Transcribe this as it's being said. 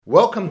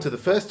Welcome to the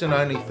first and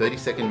only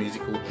 30-second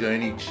musical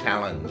journey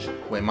challenge,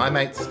 where my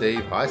mate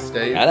Steve, hi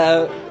Steve,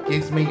 hello,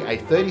 gives me a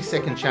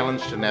 30-second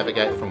challenge to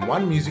navigate from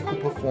one musical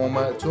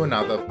performer to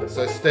another.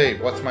 So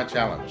Steve, what's my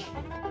challenge?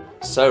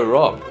 So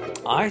Rob,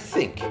 I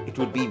think it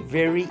would be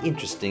very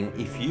interesting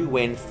if you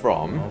went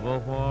from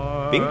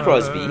Bing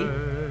Crosby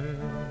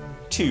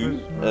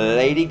to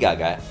Lady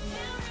Gaga,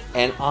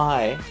 and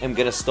I am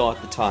going to start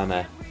the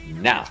timer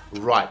now.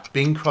 Right,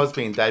 Bing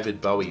Crosby and David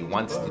Bowie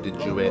once did a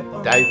duet.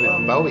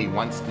 David Bowie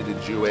once did a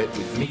duet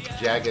with Mick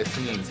Jagger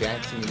singing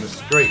Dancing in the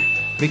Street.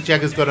 Mick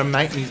Jagger's got a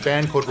mate in his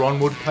band called Ron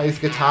Wood, plays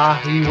guitar.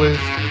 He was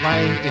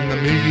playing in the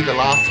movie The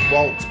Last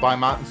Waltz by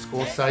Martin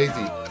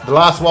Scorsese. The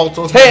Last Waltz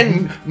also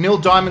 10. Neil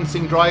Diamond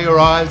sing Dry Your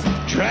Eyes.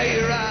 Dry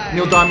your eyes.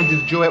 Neil Diamond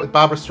did a duet with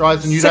Barbra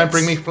Streisand, You 6. Don't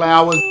Bring Me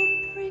Flowers.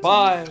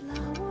 5.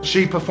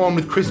 She performed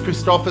with Chris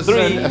Christopherson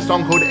 3. a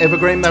song called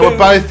Evergreen. They 2. were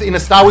both in A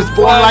Star Was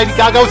Born. 1. Lady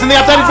Gaga was in the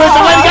updated version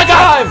of Lady Gaga.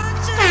 Time.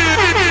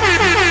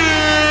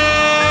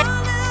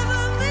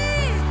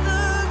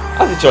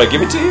 Should I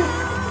give it to you?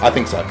 I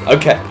think so.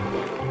 Okay.